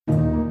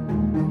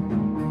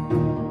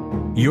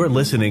You're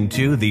listening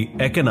to the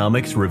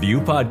Economics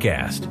Review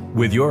Podcast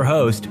with your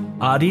host,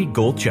 Adi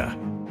Golcha.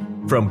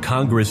 From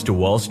Congress to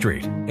Wall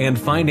Street and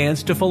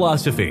finance to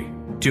philosophy,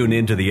 tune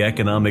into the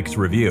Economics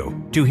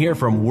Review to hear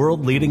from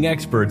world-leading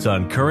experts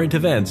on current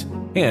events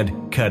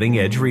and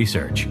cutting-edge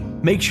research.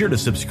 Make sure to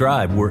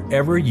subscribe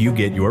wherever you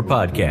get your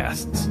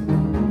podcasts.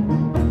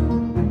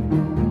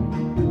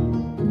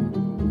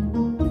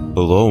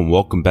 Hello and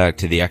welcome back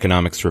to the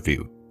Economics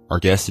Review. Our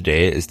guest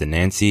today is the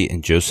Nancy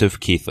and Joseph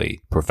Keithley,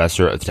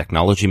 Professor of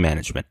Technology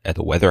Management at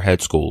the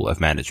Weatherhead School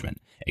of Management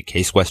at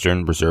Case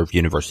Western Reserve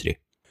University.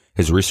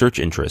 His research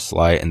interests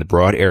lie in the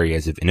broad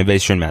areas of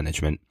innovation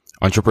management,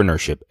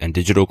 entrepreneurship, and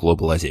digital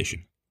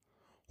globalization.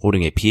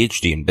 Holding a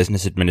Ph.D. in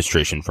Business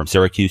Administration from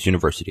Syracuse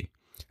University,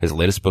 his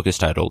latest book is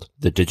titled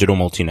The Digital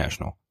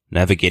Multinational,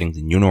 Navigating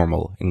the New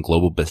Normal in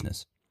Global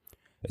Business.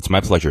 It's my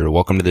pleasure to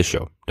welcome to this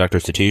show Dr.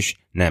 Satish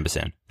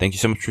Nambisan. Thank you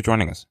so much for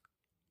joining us.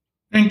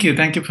 Thank you.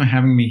 Thank you for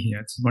having me here.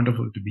 It's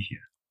wonderful to be here.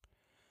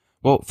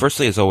 Well,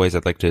 firstly, as always,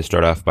 I'd like to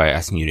start off by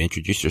asking you to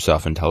introduce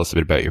yourself and tell us a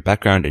bit about your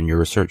background and your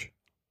research.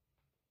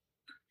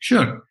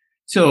 Sure.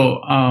 So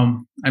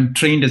I'm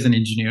trained as an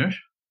engineer,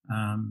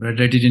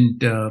 but I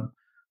didn't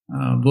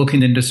work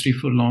in the industry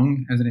for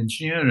long as an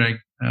engineer.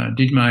 I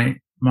did my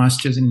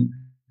master's in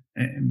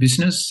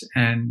business,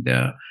 and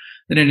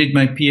then I did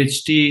my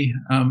PhD.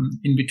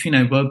 In between,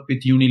 I worked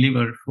with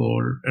Unilever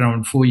for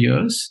around 4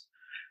 years.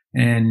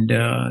 And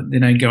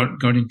then I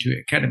got into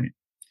academia.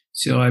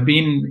 So I've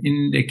been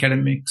in the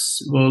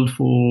academics world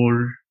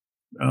for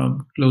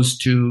close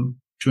to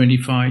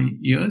 25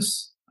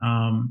 years.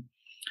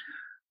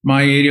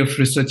 My area of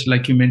research,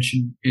 like you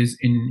mentioned, is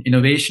in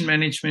innovation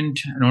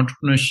management and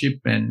entrepreneurship,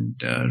 and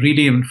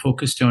really I'm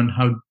focused on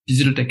how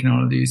digital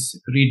technologies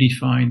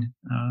redefine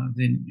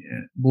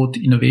both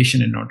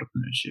innovation and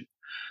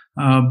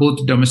entrepreneurship,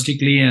 both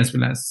domestically as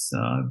well as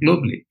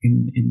globally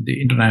in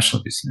the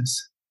international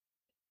business.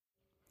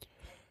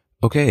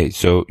 Okay,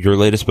 so your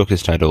latest book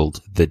is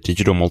titled The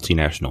Digital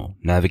Multinational,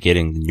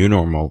 Navigating the New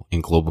Normal in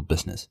Global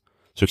Business.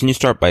 So can you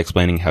start by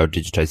explaining how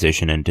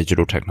digitization and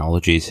digital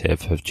technologies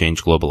have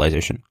changed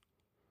globalization?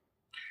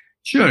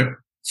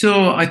 Sure.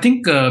 So I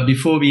think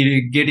before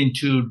we get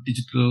into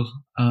digital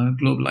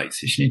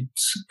globalization,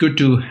 it's good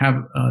to have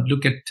a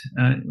look at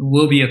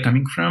where we are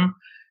coming from.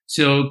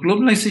 So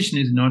globalization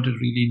is not a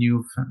really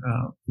new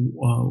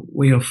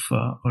way of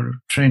or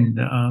trend.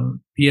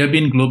 We have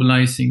been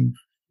globalizing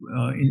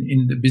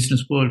in the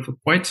business world for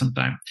quite some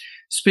time,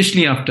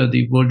 especially after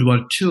the World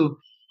War II.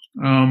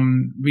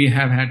 We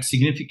have had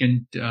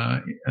significant,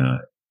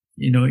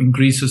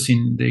 increases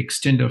in the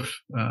extent of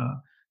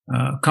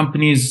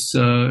companies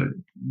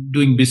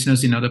doing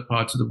business in other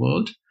parts of the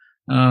world,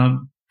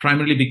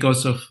 primarily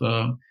because of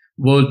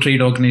World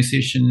Trade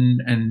Organization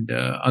and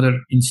other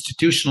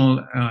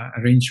institutional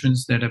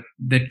arrangements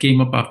that came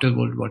up after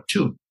World War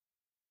II.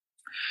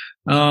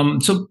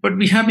 But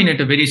we have been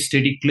at a very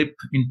steady clip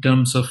in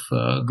terms of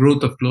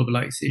growth of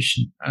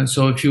globalization.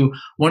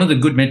 One of the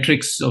good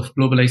metrics of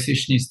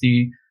globalization is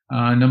the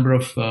number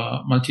of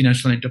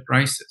multinational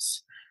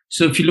enterprises.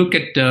 So if you look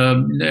at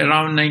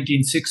around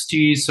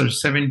 1960s or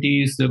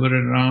 70s, there were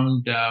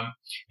around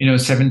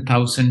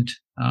 7,000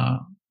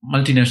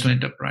 multinational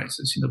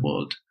enterprises in the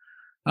world.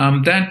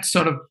 That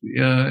sort of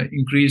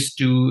increased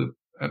to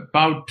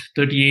about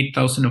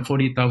 38,000 or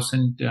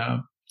 40,000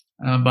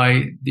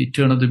 by the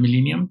turn of the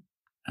millennium.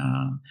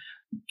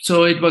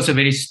 So it was a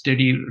very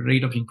steady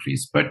rate of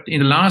increase. But in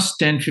the last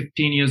 10,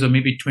 15 years or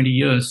maybe 20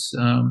 years,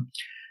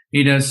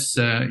 it has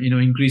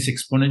increased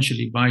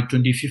exponentially. By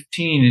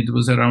 2015, it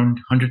was around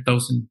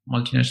 100,000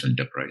 multinational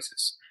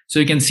enterprises. So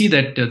you can see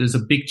that there's a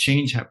big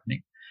change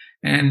happening.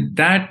 And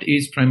that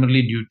is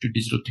primarily due to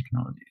digital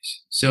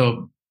technologies.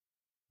 So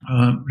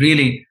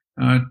really,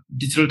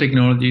 digital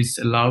technologies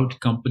allowed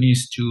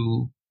companies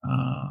to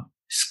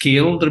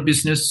scale their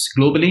business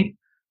globally,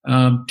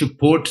 to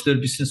port their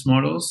business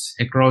models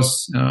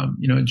across,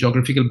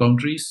 geographical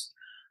boundaries.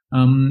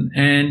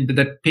 And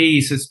that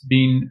pace has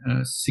been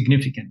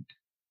significant.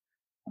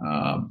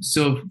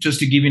 So just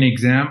to give you an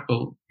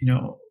example,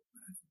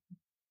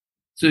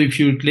 so if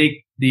you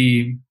take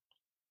the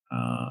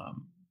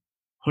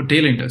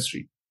hotel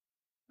industry,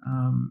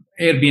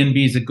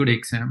 Airbnb is a good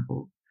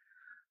example.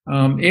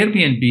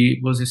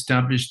 Airbnb was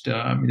established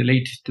in the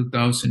late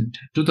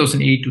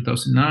 2008,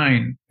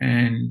 2009,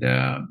 and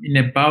in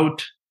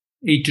about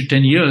 8 to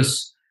 10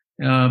 years,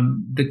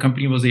 the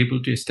company was able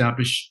to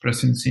establish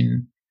presence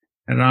in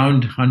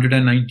around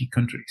 190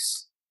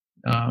 countries.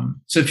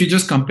 So if you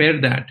just compare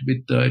that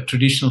with the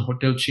traditional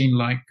hotel chain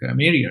like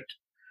Marriott,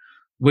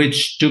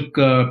 which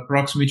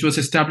was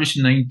established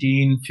in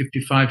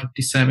 1955,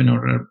 57,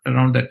 or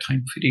around that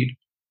time period,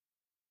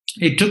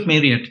 it took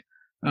Marriott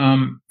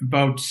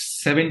about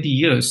 70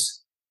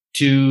 years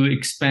to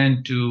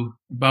expand to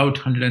about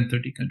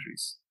 130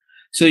 countries.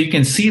 So you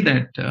can see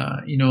that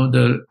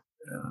the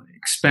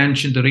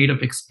expansion, the rate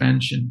of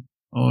expansion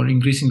or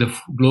increasing the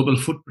global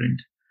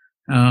footprint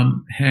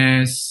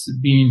has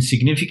been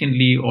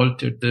significantly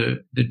altered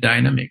the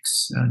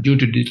dynamics due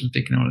to digital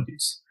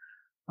technologies.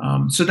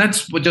 So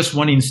that's just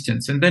one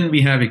instance. And then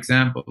we have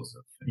examples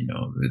of,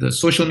 the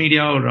social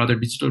media or other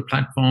digital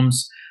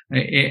platforms,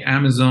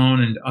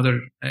 Amazon and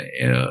other,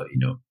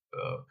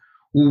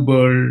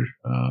 Uber,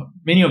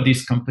 many of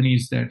these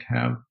companies that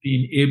have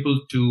been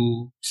able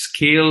to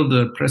scale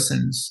their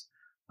presence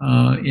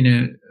in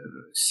a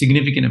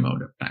significant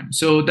amount of time.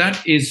 So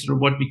that is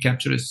what we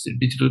capture as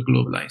digital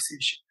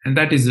globalization. And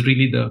that is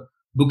really the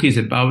book is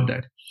about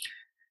that.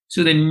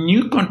 So the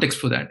new context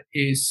for that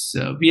is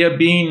we have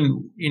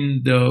been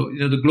in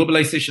the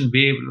globalization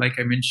wave, like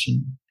I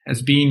mentioned,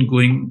 has been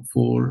going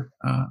for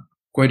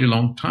quite a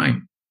long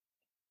time.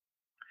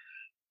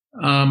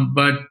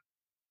 But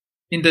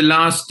in the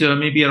last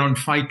maybe around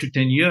 5 to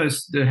 10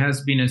 years, there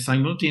has been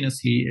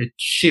simultaneously a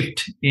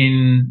shift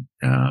in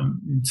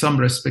some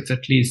respects,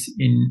 at least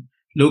in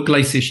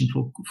localization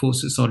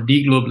forces or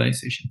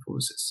deglobalization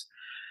forces.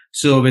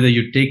 So whether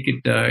you take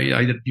it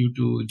either due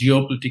to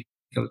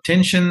geopolitical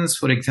tensions,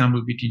 for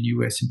example, between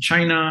US and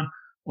China,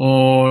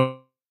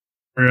 or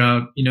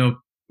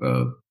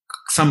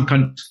some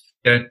countries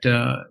that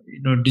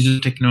digital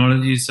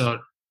technologies are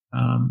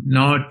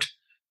not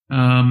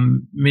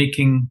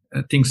making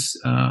things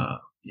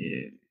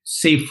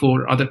safe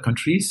for other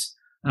countries,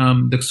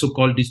 the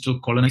so-called digital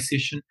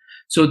colonization.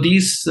 So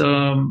these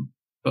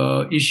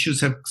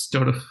issues have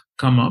sort of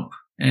come up,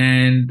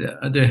 and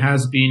there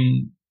has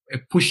been a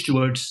push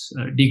towards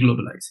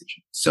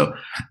deglobalization. So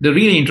the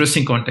really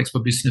interesting context for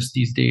business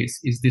these days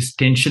is this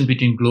tension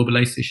between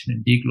globalization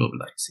and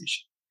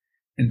deglobalization.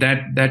 And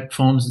that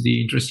forms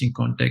the interesting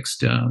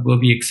context where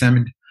we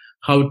examined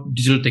how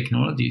digital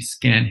technologies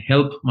can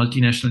help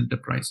multinational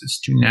enterprises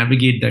to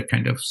navigate that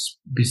kind of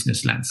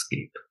business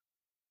landscape.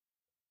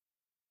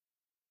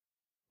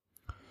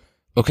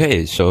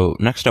 Okay, so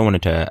next I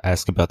wanted to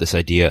ask about this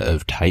idea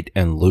of tight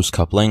and loose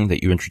coupling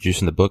that you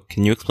introduced in the book.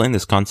 Can you explain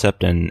this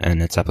concept and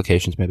its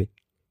applications, maybe?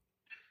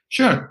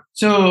 Sure.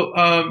 So,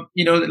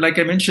 like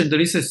I mentioned, there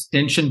is a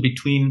tension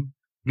between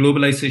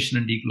globalization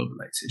and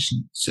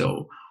deglobalization.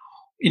 So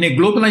in a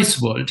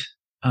globalized world,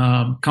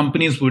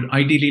 companies would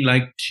ideally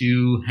like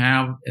to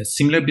have a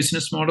similar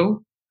business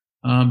model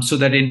so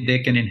that they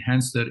can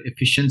enhance their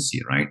efficiency,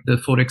 right?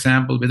 For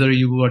example, whether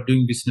you are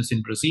doing business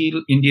in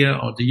Brazil, India,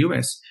 or the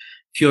US,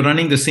 if you're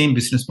running the same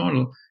business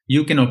model,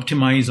 you can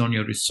optimize on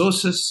your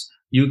resources,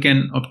 you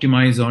can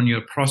optimize on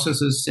your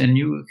processes, and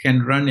you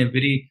can run a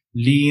very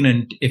lean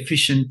and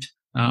efficient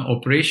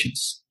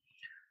operations.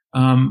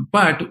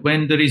 But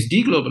when there is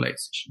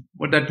deglobalization,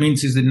 what that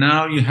means is that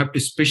now you have to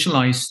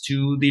specialize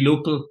to the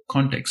local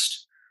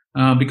context.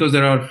 Because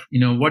there are,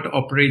 what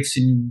operates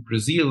in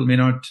Brazil may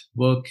not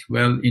work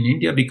well in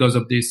India because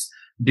of these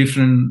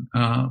different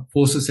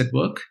forces at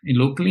work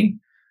locally.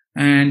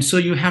 And so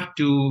you have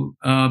to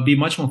be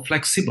much more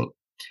flexible.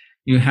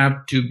 You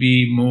have to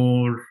be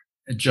more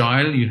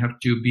agile. You have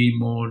to be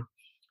more,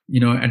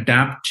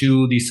 adapt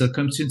to the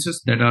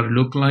circumstances that are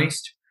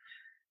localized.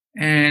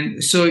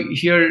 And so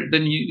here,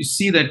 then you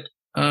see that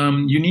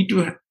you need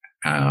to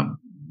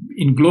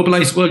in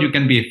globalized world, you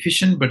can be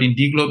efficient, but in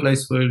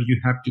deglobalized world, you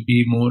have to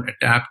be more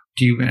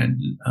adaptive and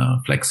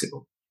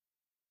flexible.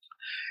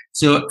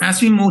 So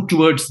as we move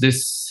towards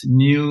this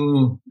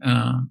new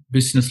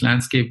business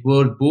landscape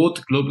where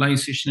both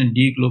globalization and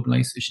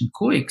deglobalization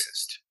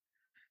coexist,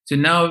 so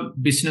now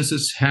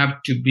businesses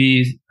have to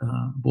be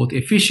both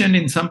efficient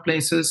in some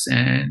places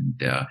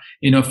and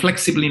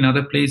flexible in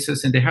other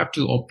places, and they have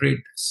to operate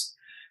this.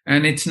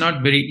 And it's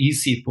not very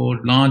easy for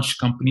large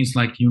companies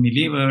like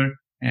Unilever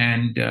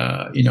and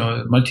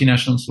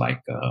multinationals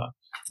like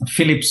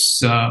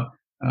Philips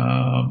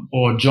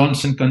or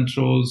Johnson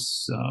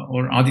Controls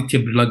or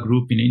Aditya Birla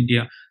Group in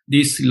India.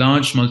 These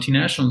large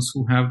multinationals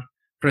who have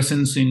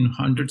presence in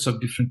hundreds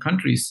of different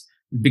countries,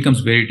 it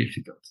becomes very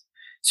difficult.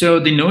 So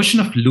the notion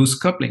of loose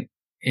coupling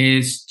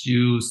is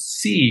to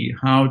see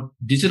how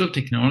digital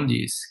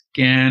technologies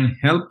can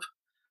help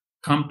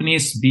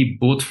companies be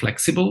both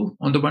flexible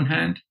on the one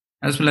hand,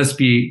 as well as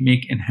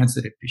enhance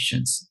their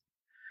efficiency.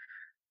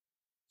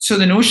 So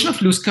the notion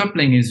of loose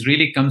coupling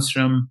really comes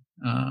from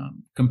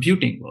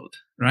computing world,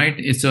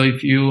 right? So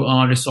if you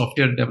are a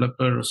software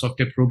developer or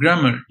software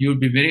programmer, you'll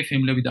be very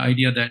familiar with the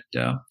idea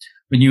that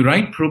when you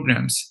write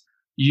programs,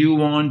 you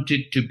want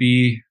it to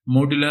be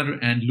modular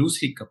and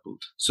loosely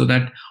coupled so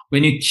that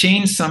when you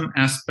change some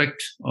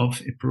aspect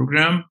of a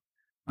program,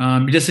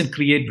 it doesn't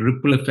create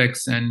ripple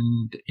effects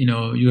and,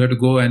 you have to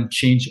go and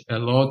change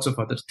lots of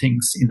other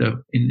things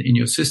in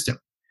your system.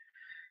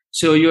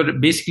 So you're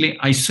basically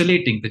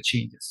isolating the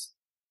changes.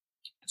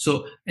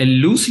 So a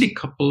loosely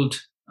coupled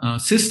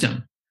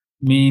system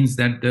means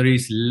that there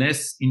is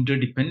less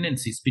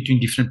interdependencies between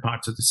different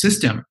parts of the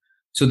system.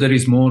 So there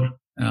is more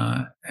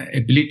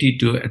ability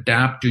to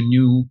adapt to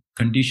new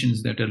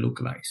conditions that are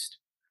localized.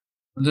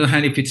 On the other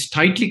hand, if it's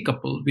tightly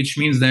coupled, which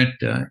means that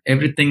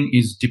everything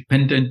is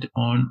dependent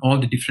on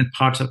all the different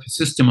parts of a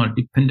system are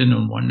dependent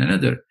on one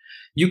another,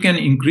 you can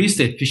increase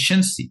the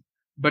efficiency,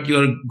 but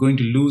you're going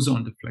to lose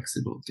on the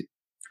flexibility.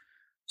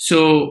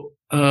 So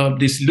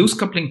this loose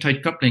coupling,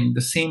 tight coupling,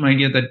 the same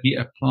idea that we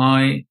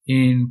apply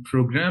in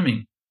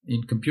programming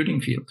in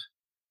computing field.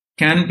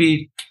 can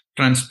be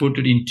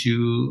transported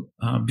into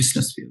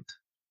business field.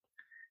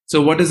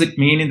 So what does it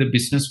mean in the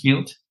business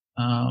field?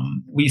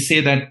 We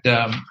say that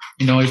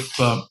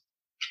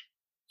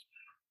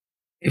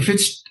if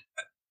it's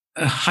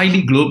a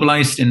highly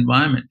globalized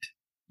environment,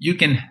 you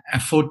can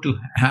afford to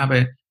have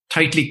a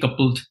tightly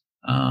coupled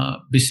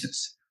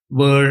business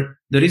where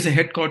there is a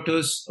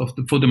headquarters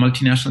for the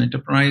multinational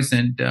enterprise,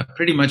 and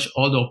pretty much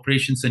all the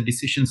operations and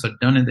decisions are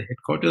done in the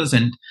headquarters,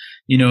 and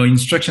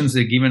instructions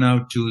are given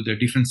out to the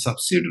different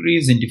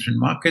subsidiaries in different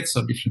markets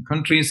or different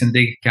countries, and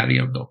they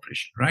carry out the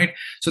operation, right?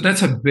 So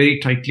that's a very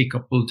tightly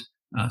coupled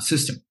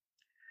system.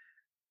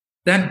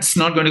 That's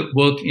not going to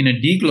work in a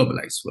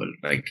deglobalized world,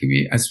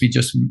 as we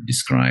just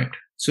described.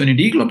 So in a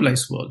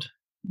deglobalized world,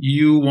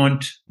 you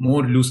want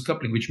more loose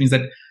coupling, which means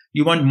that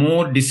you want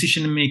more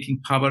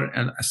decision-making power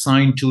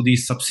assigned to the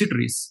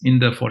subsidiaries in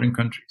the foreign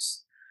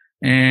countries.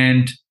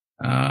 And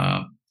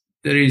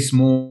there is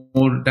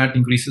more that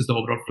increases the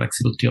overall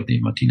flexibility of the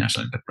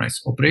multinational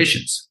enterprise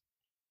operations.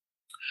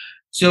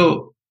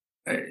 So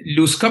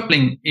loose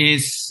coupling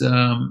is,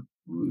 so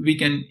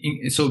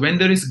when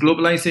there is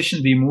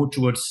globalization, we move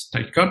towards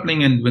tight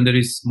coupling. And when there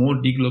is more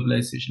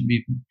deglobalization,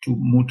 we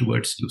move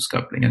towards loose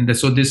coupling. And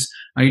so this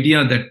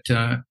idea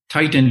that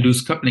tight and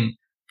loose coupling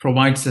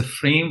provides a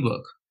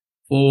framework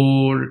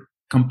for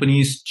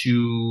companies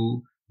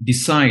to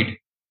decide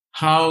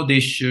how they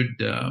should,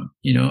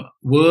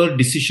 where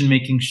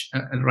decision-making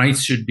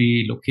rights should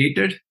be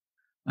located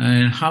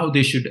and how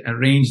they should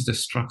arrange the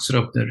structure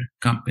of their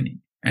company.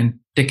 And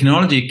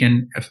digital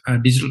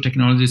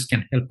technologies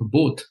can help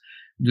both.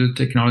 Digital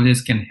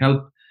technologies can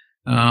help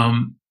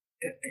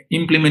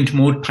implement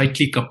more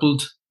tightly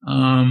coupled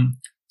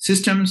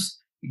systems.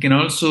 It can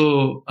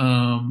also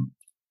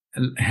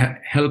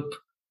help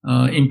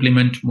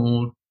implement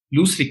more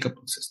loosely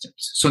coupled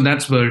systems. So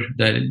that's where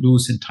the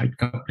loose and tight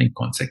coupling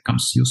concept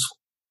comes useful.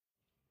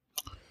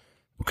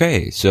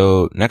 Okay,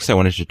 so next I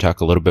wanted to talk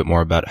a little bit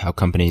more about how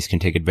companies can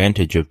take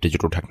advantage of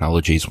digital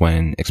technologies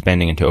when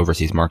expanding into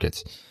overseas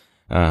markets.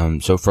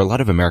 So for a lot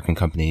of American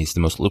companies, the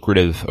most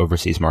lucrative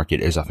overseas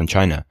market is often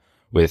China,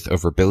 with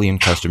over 1 billion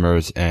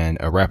customers and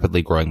a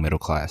rapidly growing middle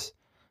class.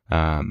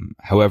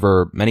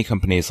 However, many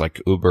companies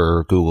like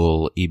Uber,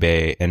 Google,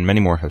 eBay, and many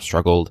more have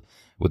struggled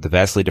with the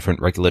vastly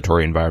different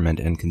regulatory environment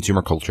and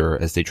consumer culture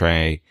as they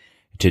try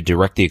to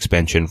direct the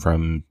expansion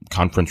from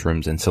conference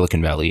rooms in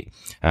Silicon Valley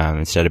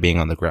instead of being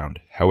on the ground.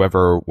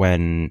 However,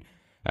 when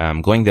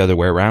going the other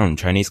way around,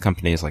 Chinese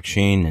companies like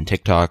Shein and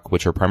TikTok,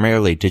 which are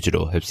primarily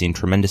digital, have seen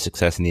tremendous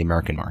success in the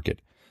American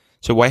market.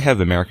 So why have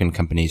American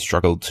companies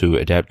struggled to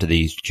adapt to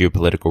these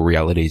geopolitical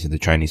realities in the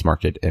Chinese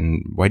market?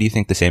 And why do you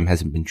think the same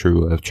hasn't been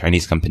true of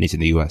Chinese companies in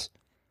the US?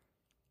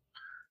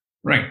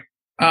 Right.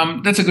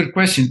 That's a good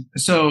question.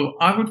 So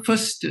I would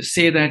first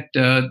say that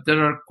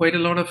there are quite a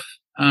lot of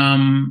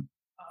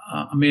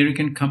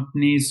American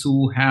companies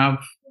who have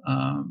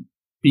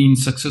been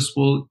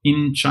successful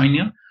in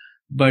China.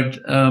 But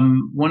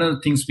one of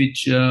the things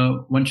which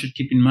one should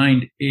keep in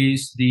mind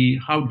is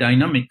how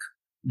dynamic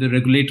the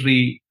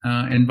regulatory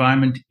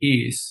environment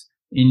is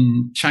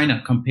in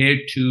China compared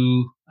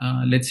to,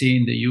 let's say,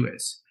 in the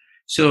US.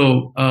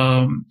 So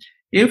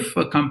if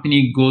a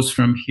company goes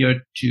from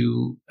here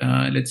to,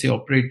 let's say,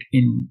 operate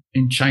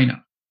in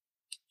China,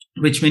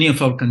 which many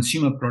of our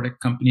consumer product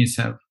companies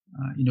have,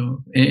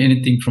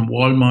 anything from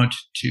Walmart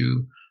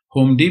to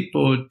Home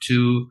Depot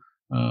to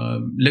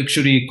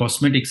luxury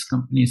cosmetics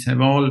companies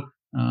have all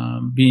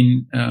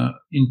been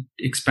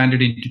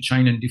expanded into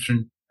China in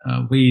different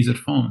ways or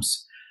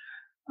forms.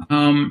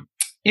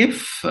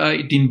 If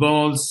it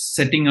involves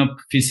setting up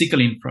physical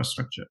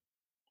infrastructure,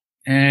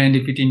 and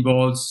if it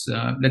involves,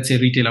 let's say,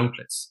 retail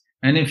outlets,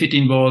 and if it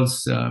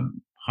involves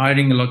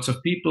hiring lots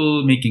of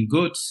people, making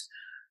goods,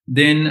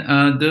 then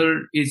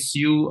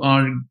you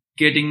are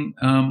getting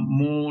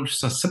more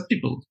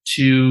susceptible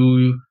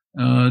to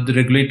the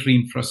regulatory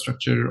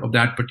infrastructure of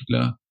that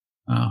particular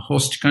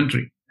host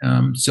country.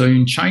 So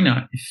in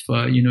China,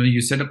 if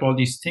you set up all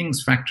these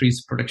things,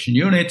 factories, production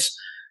units,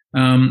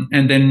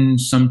 and then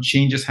some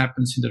changes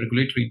happens in the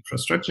regulatory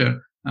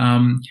infrastructure,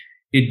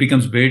 it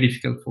becomes very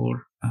difficult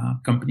for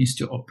companies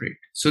to operate.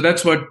 So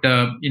that's what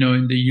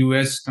in the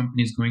US,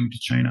 companies going to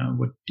China,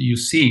 what do you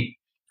see?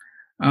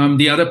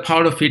 The other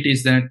part of it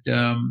is that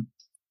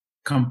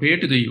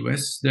compared to the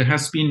US, there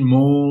has been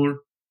more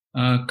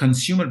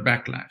consumer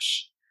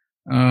backlash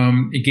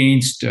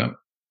against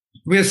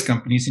US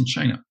companies in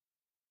China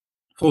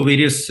for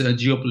various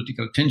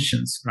geopolitical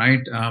tensions,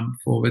 right?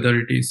 For whether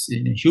it is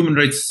in human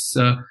rights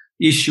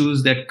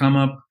issues that come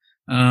up,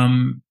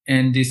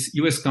 and these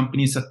US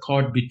companies are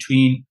caught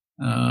between,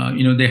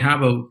 they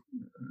have a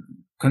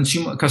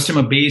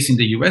customer base in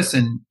the US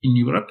and in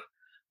Europe.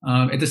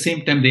 At the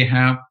same time, they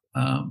have,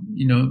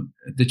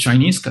 the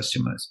Chinese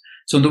customers.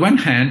 So on the one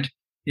hand,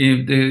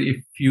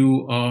 if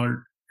you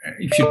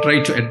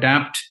try to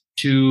adapt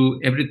to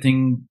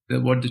everything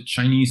what the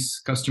Chinese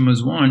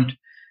customers want,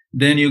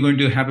 then you're going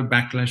to have a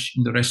backlash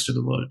in the rest of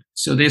the world.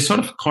 So they're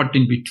sort of caught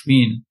in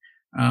between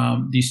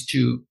these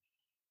two.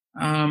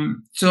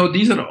 So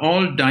these are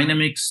all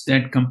dynamics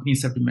that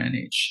companies have to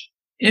manage.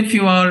 If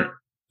you are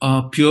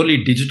a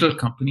purely digital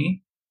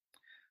company,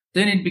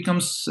 then it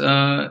becomes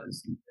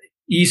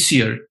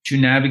easier to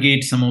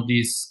navigate some of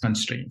these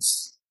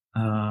constraints.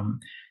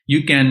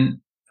 You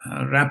can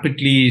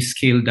rapidly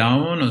scale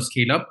down or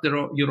scale up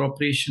your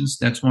operations.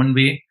 That's one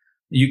way.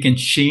 You can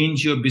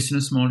change your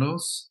business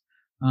models.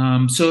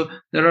 So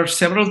there are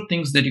several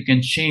things that you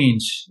can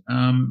change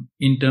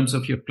in terms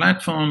of your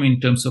platform, in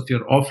terms of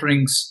your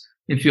offerings.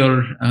 If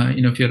you're,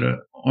 if you're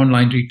an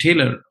online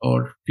retailer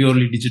or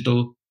purely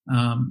digital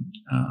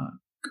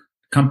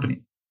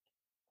company,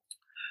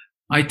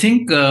 I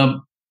think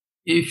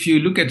if you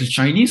look at the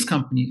Chinese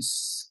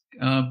companies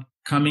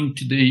coming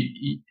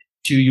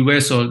to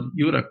US or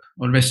Europe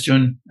or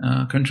Western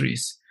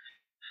countries,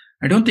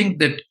 I don't think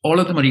that all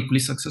of them are equally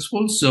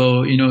successful.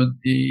 So,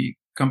 the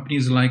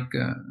companies like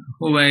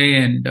Huawei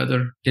and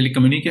other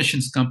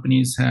telecommunications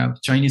companies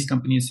Chinese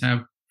companies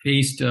have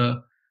faced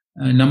a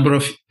number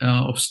of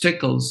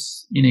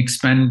obstacles in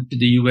expanding to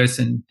the US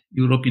and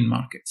European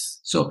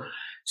markets. So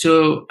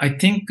I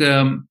think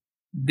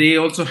they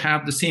also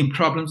have the same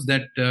problems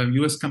that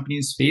US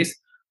companies face,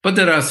 but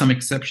there are some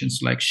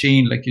exceptions like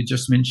Shein, like you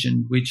just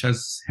mentioned, which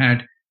has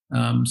had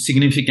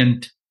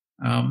significant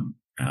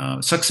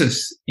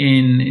success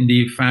in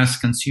the fast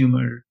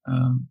consumer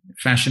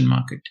fashion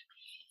market.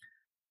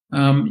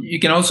 You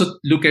can also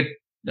look at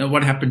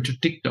what happened to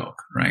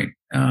TikTok, right?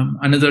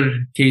 Another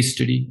case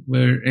study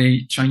where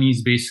a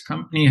Chinese-based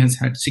company has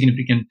had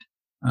significant,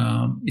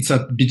 it's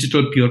a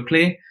digital pure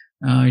play.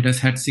 It has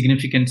had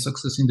significant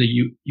success in the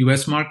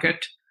US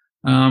market.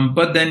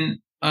 But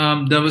then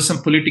there was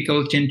some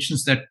political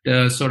tensions that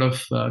sort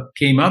of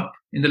came up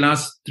in the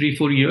last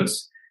 3-4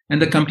 years.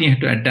 And the company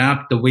had to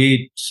adapt the way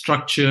it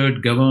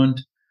structured,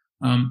 governed.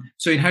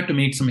 So it had to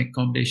make some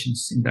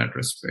accommodations in that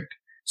respect.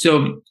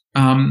 So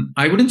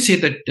I wouldn't say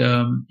that,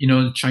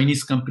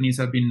 Chinese companies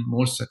have been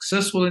more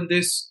successful in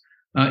this.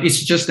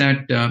 It's just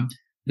that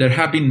there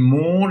have been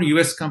more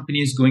US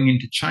companies going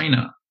into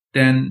China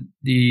than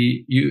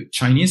the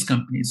Chinese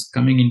companies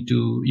coming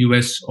into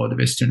US or the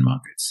Western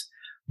markets.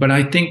 But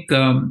I think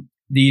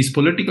these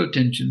political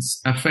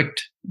tensions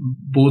affect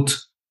both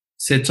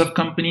sets of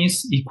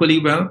companies equally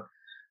well.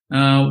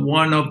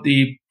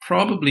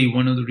 Probably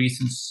one of the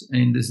reasons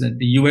in this that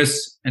the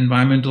US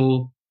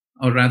environmental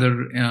or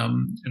rather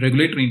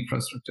regulatory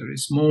infrastructure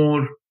is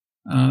more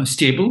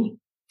stable,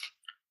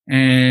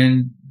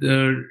 and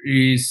there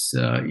is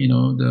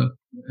the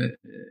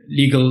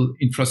legal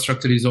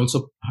infrastructure is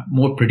also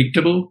more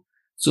predictable.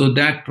 So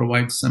that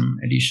provides some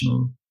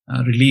additional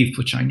relief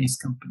for Chinese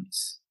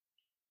companies.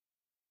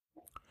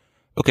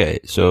 Okay,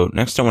 so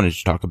next I wanted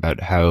to talk about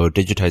how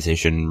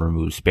digitization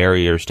removes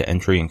barriers to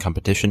entry and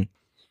competition.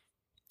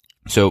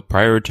 So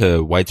prior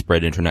to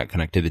widespread internet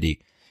connectivity,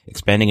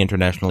 expanding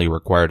internationally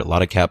required a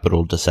lot of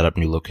capital to set up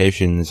new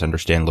locations,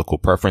 understand local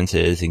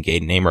preferences, and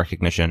gain name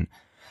recognition.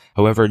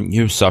 However,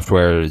 new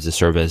software as a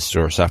service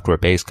or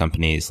software-based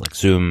companies like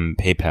Zoom,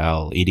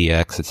 PayPal,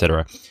 EDX,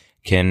 etc.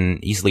 can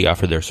easily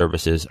offer their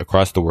services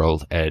across the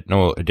world at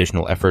no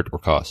additional effort or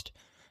cost,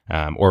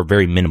 or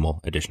very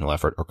minimal additional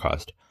effort or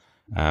cost.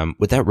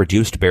 With that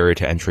reduced barrier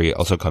to entry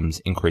also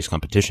comes increased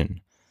competition.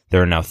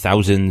 There are now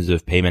thousands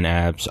of payment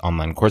apps,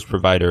 online course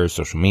providers,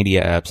 social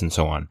media apps, and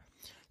so on.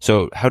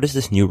 So how does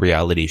this new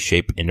reality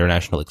shape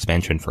international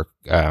expansion for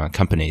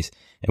companies,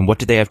 and what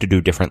do they have to do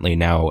differently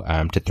now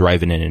to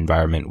thrive in an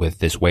environment with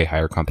this way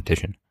higher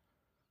competition?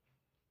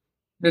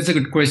 That's a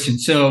good question.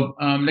 So,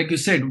 like you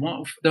said,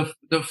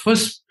 the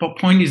first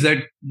point is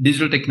that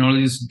digital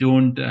technologies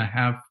don't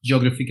have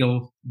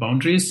geographical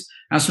boundaries.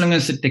 As long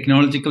as the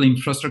technological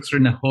infrastructure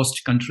in a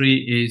host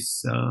country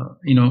is,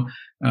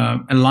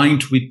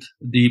 aligned with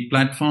the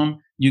platform,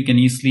 you can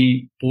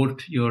easily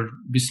port your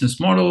business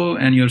model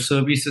and your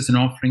services and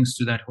offerings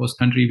to that host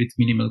country with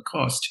minimal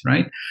cost,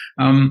 right?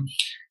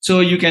 So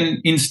you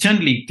can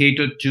instantly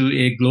cater to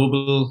a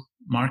global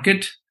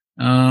market.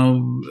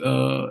 And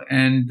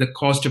the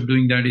cost of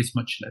doing that is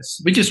much less,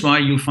 which is why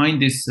you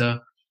find this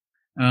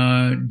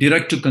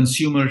direct to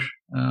consumer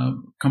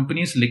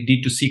companies like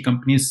D2C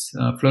companies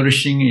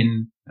flourishing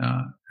in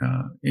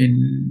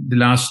the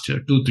last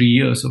 2-3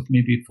 years, or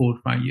maybe 4 or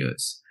 5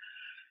 years.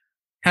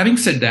 Having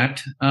said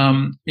that,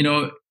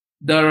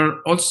 there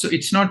are also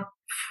it's not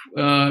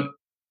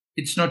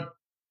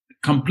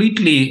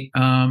completely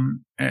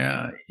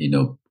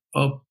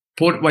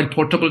while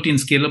portability and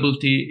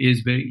scalability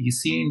is very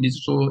easy in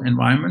digital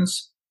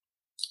environments,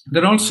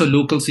 there are also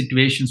local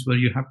situations where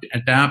you have to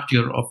adapt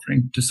your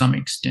offering to some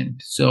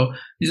extent. So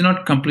it's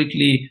not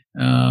completely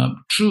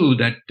true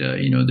that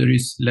there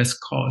is less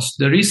cost.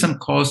 There is some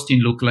cost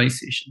in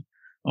localization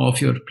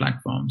of your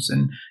platforms,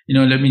 and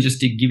let me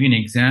just give you an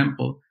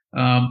example.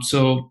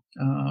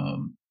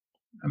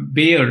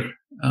 Bayer,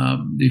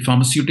 the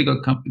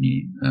pharmaceutical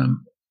company,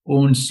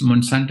 owns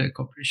Monsanto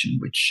Corporation,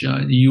 which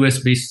the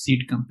US-based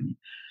seed company.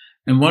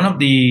 And one of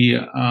the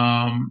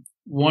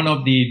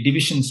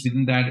divisions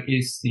within that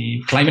is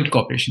the Climate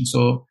Corporation.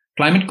 So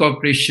Climate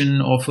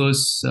Corporation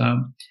offers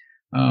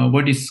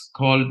what is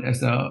called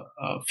as a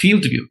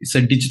field view. It's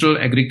a digital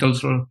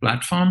agricultural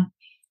platform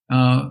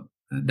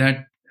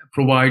that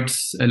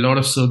provides a lot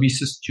of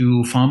services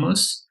to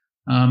farmers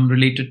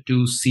related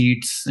to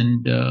seeds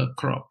and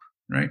crop,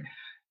 right?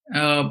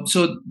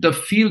 So the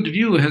field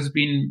view has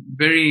been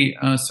very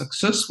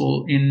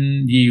successful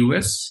in the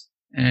US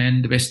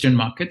and the Western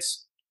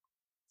markets,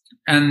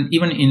 and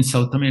even in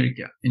South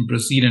America, in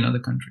Brazil and other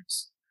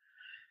countries.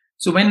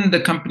 So when the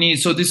company,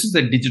 so this is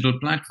a digital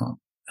platform,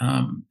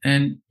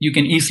 and you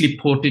can easily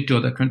port it to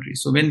other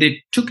countries. So when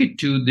they took it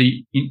to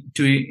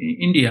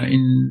India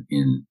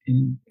in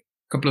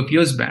a couple of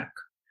years back,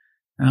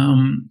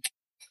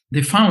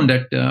 they found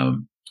that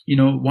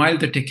while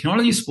the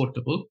technology is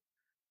portable,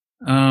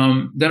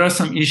 there are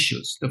some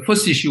issues. The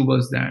first issue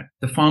was that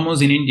the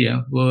farmers in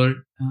India were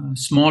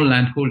small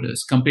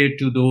landholders compared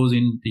to those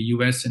in the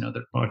US and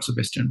other parts of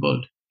Western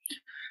world.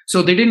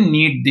 So they didn't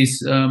need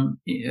this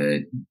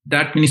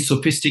that many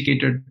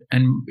sophisticated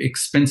and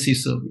expensive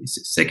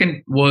services.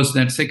 Second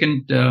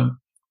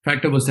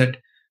factor was that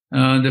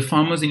the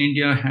farmers in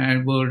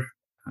India were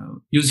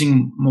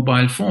using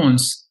mobile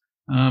phones,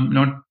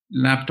 not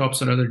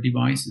laptops or other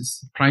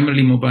devices,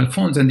 primarily mobile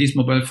phones, and these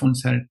mobile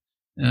phones had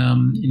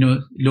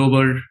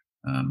lower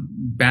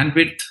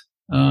bandwidth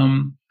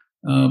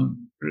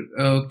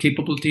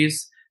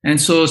capabilities.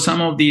 And so some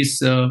of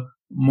these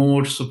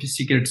more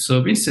sophisticated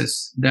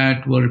services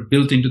that were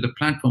built into the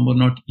platform were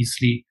not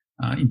easily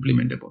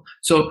implementable.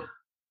 So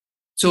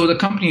the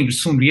company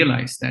soon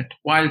realized that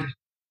while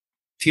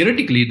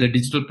theoretically the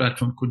digital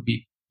platform could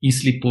be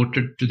easily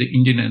ported to the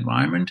Indian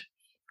environment,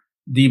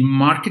 the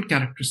market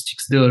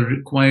characteristics there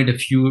required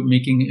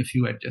making a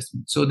few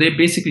adjustments. So they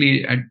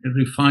basically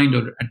refined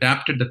or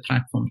adapted the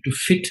platform to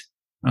fit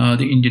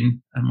the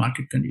Indian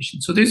market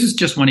conditions. So this is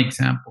just one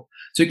example.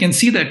 So you can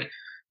see that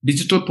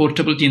digital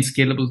portability and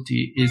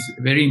scalability is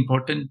very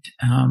important,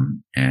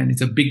 and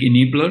it's a big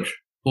enabler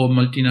for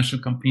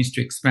multinational companies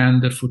to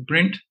expand their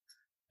footprint.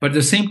 But at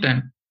the same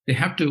time, they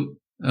have to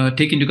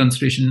take into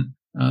consideration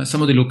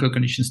some of the local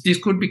conditions. These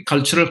could be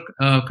cultural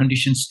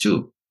conditions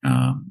too.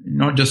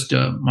 Not just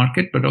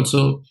market, but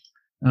also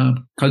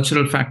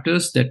cultural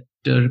factors that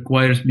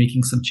requires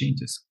making some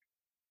changes.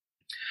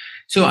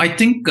 So I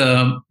think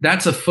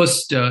that's the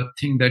first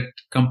thing that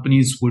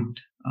companies would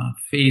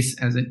face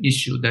as an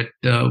issue, that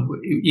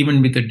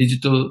even with the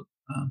digital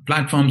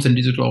platforms and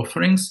digital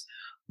offerings,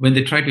 when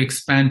they try to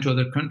expand to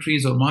other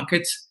countries or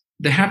markets,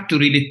 they have to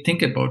really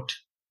think about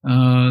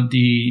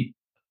the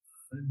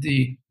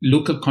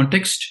local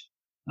context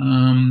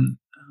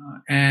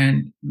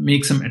and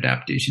make some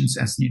adaptations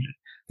as needed.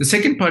 The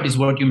second part is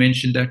what you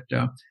mentioned, that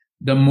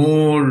the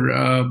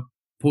more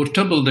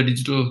portable the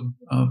digital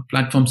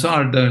platforms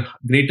are, the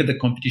greater the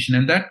competition.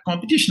 And that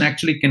competition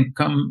actually can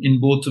come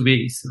in both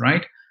ways,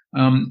 right?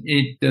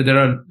 There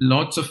are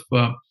lots of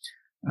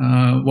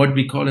what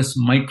we call as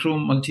micro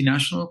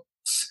multinationals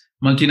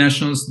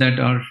that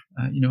are,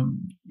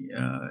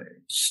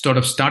 sort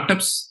of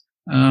startups,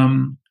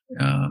 and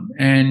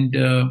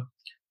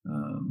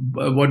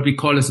what we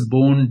call as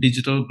born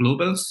digital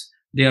globals.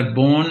 They are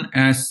born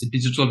as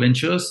digital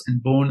ventures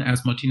and born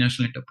as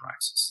multinational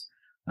enterprises.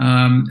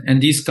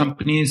 And these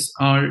companies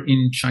are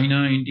in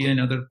China, India, and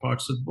other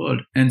parts of the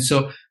world. And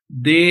so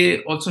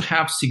they also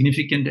have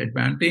significant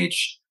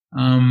advantage.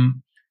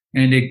 And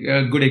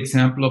a good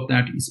example of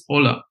that is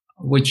Ola,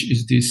 which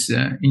is this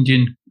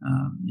Indian,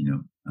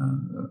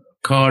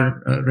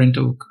 car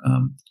rental,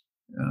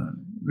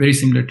 very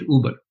similar to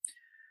Uber.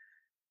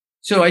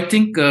 So I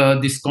think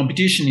this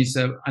competition is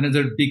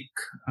another big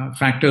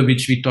factor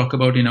which we talk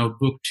about in our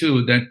book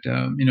too. That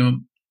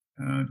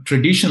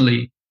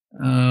traditionally,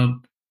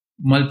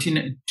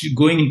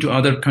 going into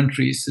other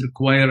countries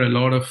require a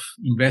lot of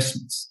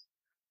investments,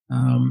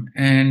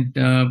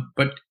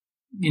 but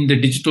in the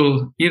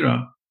digital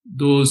era,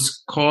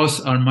 those costs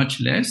are much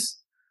less,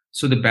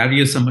 so the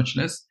barriers are much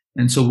less.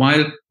 And so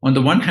while on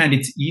the one hand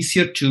it's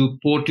easier to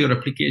port your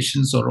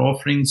applications or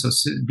offerings or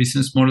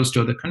business models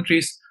to other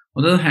countries,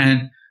 on the other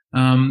hand,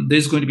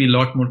 there's going to be a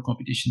lot more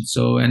competition.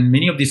 So, and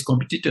many of these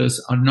competitors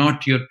are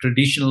not your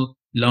traditional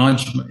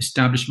large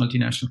established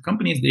multinational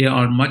companies. They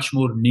are much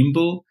more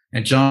nimble,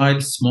 agile,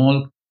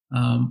 small,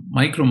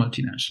 micro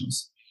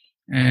multinationals.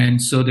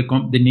 And so the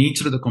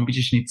nature of the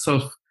competition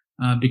itself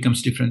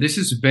becomes different. This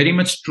is very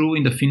much true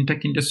in the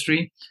fintech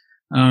industry,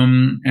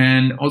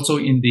 and also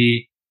in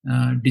the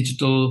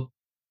digital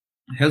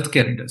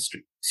healthcare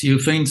industry. So you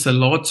find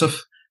lots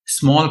of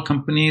small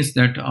companies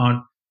that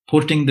are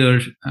porting their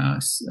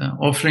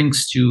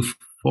offerings to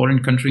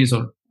foreign countries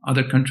or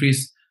other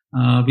countries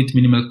with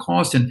minimal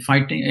cost, and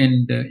fighting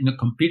and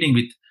competing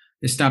with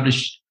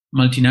established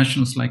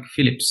multinationals like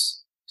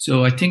Philips.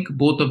 So I think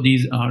both of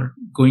these are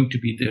going to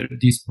be there.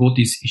 Both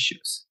these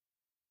issues.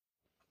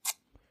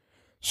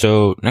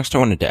 So next I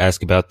wanted to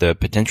ask about the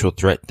potential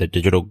threat that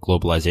digital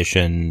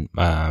globalization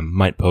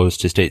might pose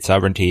to state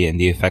sovereignty and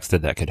the effects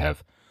that could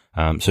have.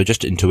 So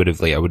just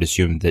intuitively, I would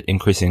assume that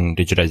increasing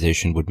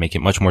digitization would make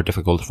it much more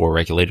difficult for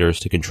regulators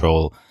to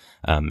control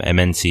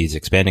MNCs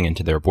expanding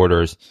into their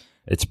borders.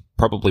 It's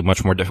probably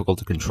much more difficult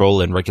to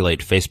control and regulate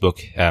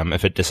Facebook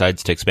if it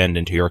decides to expand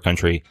into your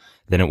country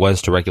than it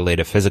was to regulate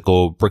a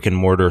physical brick and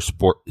mortar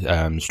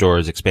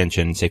store's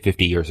expansion, say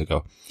 50 years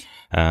ago.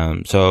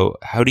 So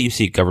do you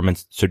see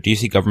governments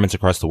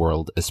across the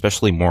world,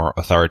 especially more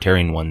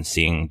authoritarian ones,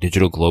 seeing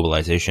digital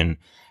globalization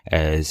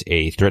as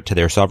a threat to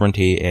their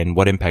sovereignty, and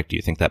what impact do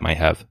you think that might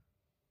have?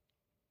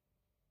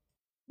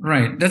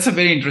 Right. That's a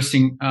very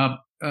interesting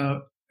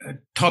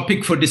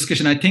topic for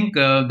discussion. I think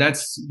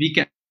we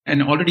can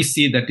already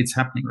see that it's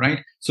happening, right?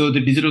 So the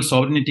digital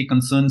sovereignty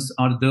concerns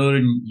are there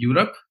in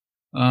Europe,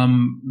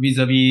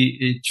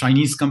 vis-a-vis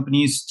Chinese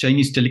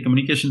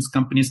telecommunications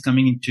companies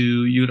coming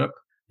into Europe.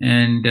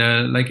 And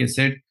like I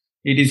said,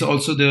 it is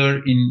also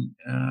there in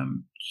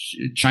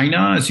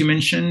China, as you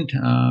mentioned,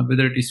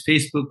 whether it is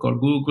Facebook or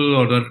Google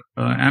or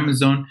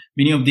Amazon.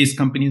 Many of these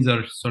companies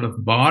are sort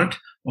of barred,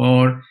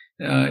 or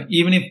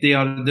even if they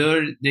are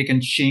there, they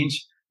can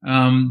change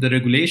the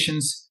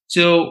regulations.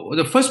 So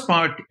the first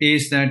part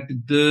is that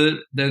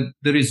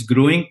there is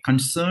growing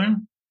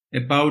concern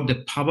about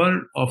the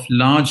power of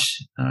large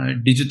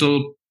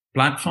digital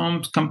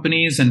platforms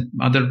companies and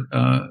other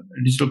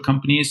digital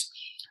companies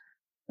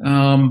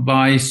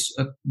by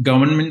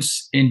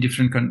governments in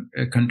different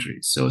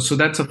countries. So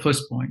that's the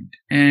first point.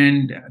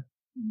 And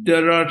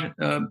there are,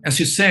 as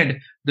you said,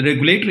 the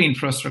regulatory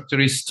infrastructure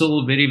is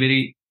still very,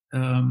 very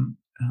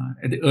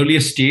at the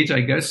earliest stage, I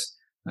guess,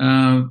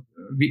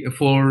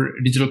 for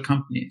digital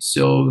companies.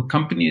 So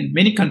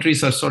many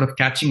countries are sort of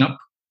catching up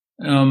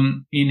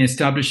in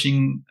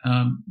establishing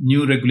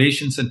new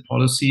regulations and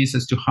policies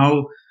as to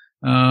how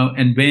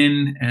and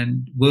when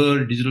and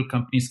where digital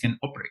companies can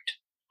operate.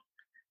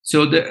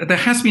 So there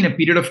has been a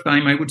period of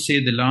time, I would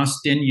say the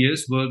last 10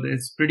 years, where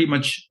it's pretty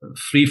much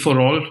free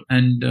for all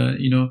and,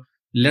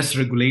 less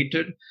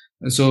regulated.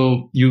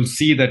 So you'll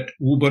see that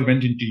Uber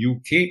went into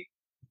UK,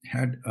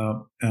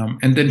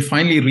 and then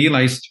finally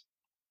realized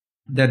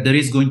that there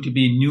is going to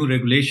be new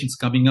regulations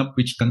coming up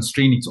which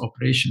constrain its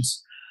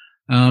operations.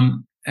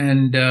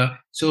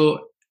 So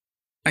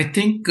I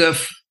think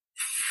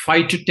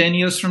 5 to 10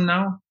 years from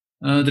now,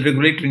 the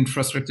regulatory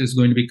infrastructure is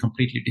going to be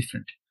completely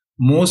different.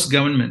 Most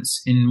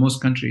governments in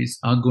most countries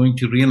are going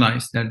to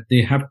realize that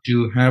they have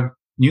to have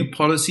new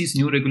policies,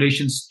 new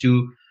regulations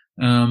to,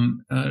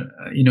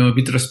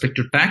 with respect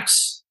to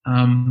tax,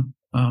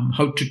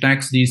 how to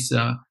tax these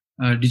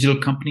digital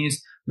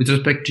companies, with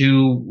respect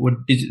to what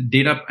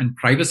data and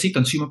privacy,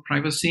 consumer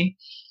privacy,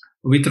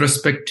 with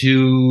respect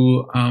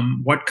to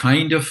what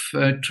kind of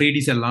trade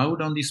is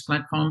allowed on these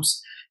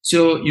platforms.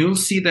 So you'll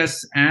see that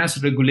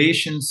as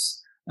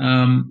regulations,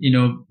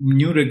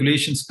 new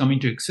regulations come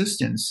into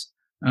existence,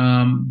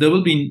 there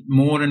will be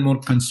more and more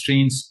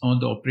constraints on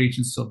the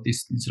operations of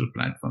these digital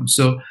platforms.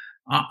 So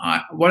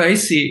what I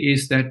see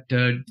is that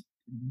the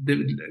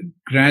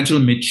gradual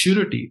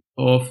maturity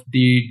of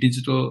the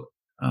digital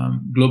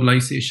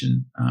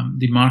globalization,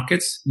 the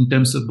markets in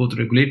terms of both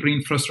regulatory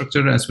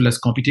infrastructure as well as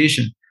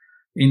computation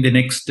in the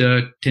next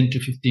 10 to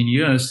 15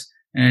 years.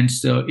 And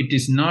so it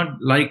is not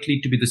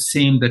likely to be the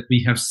same that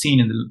we have seen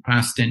in the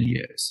past 10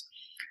 years.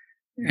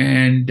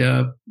 And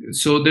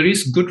so there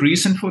is good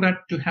reason for that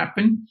to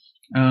happen.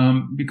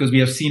 Because we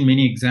have seen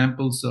many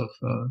examples of,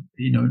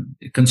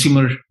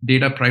 consumer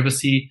data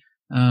privacy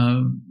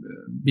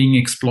being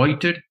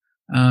exploited.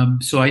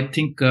 So I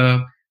think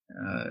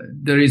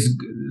there is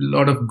a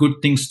lot of good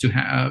things to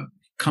have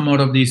come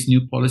out of these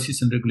new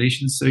policies and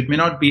regulations. So it may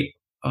not be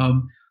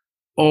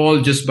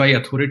all just by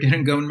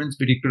authoritarian governments,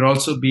 but it could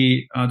also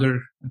be other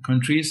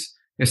countries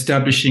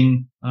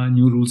establishing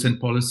new rules and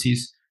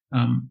policies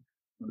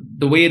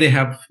the way they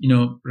have,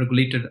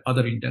 regulated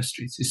other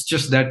industries. It's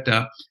just that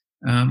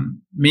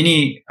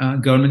many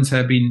governments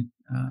have been,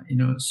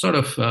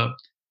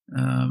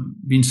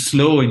 been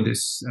slow in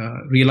this,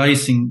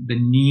 realizing the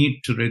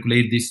need to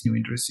regulate these new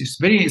industries.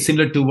 Very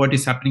similar to what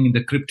is happening in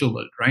the crypto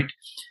world, right?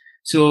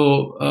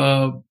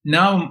 So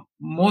now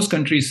most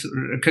countries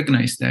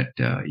recognize that,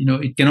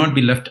 it cannot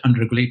be left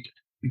unregulated,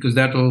 because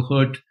that will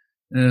hurt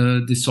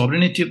the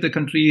sovereignty of the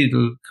country. It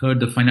will hurt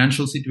the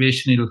financial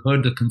situation. It will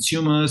hurt the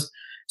consumers.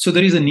 So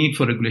there is a need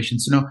for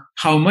regulations.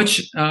 How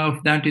much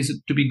of that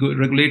is to be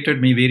regulated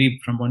may vary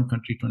from one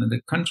country to another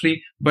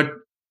country, but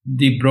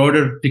the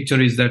broader picture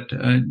is that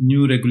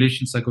new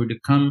regulations are going to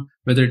come,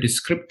 whether it is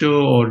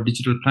crypto or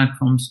digital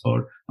platforms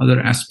or other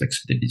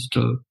aspects of the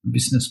digital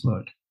business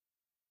world.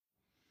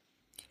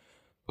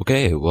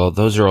 Okay, well,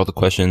 those are all the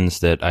questions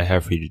that I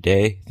have for you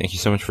today. Thank you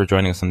so much for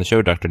joining us on the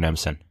show, Dr.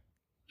 Nambisan.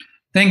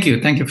 Thank you.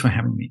 Thank you for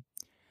having me.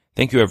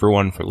 Thank you,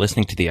 everyone, for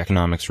listening to the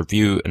Economics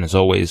Review. And as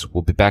always,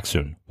 we'll be back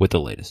soon with the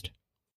latest.